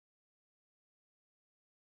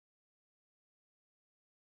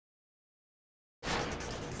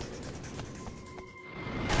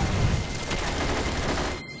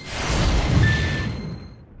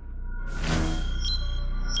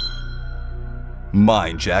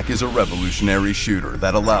Mindjack is a revolutionary shooter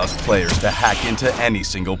that allows players to hack into any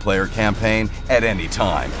single-player campaign at any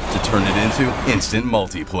time to turn it into instant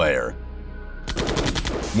multiplayer.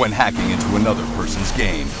 When hacking into another person's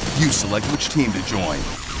game, you select which team to join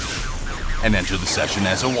and enter the session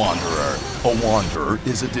as a Wanderer. A Wanderer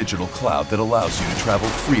is a digital cloud that allows you to travel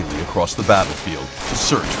freely across the battlefield to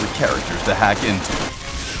search for characters to hack into.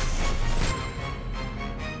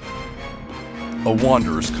 A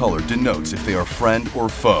Wanderer's color denotes if they are friend or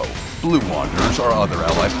foe. Blue Wanderers are other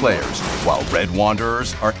allied players, while Red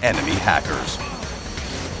Wanderers are enemy hackers.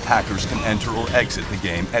 Hackers can enter or exit the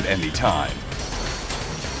game at any time.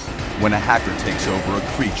 When a hacker takes over a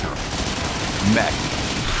creature, mech,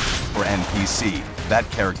 or NPC, that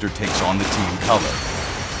character takes on the team color.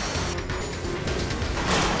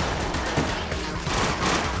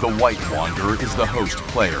 The White Wanderer is the host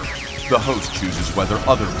player. The host chooses whether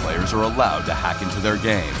other players are allowed to hack into their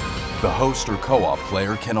game. The host or co-op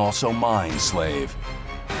player can also mind-slave.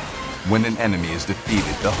 When an enemy is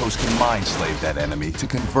defeated, the host can mind-slave that enemy to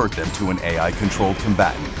convert them to an AI-controlled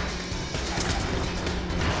combatant.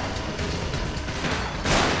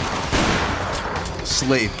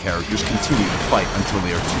 Slave characters continue to fight until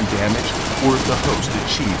they are too damaged or if the host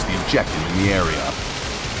achieves the objective in the area.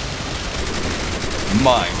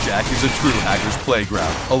 Mindjack is a true hacker's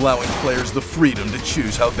playground, allowing players the freedom to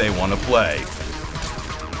choose how they want to play.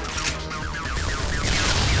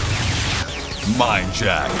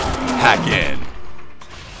 Mindjack, hack in.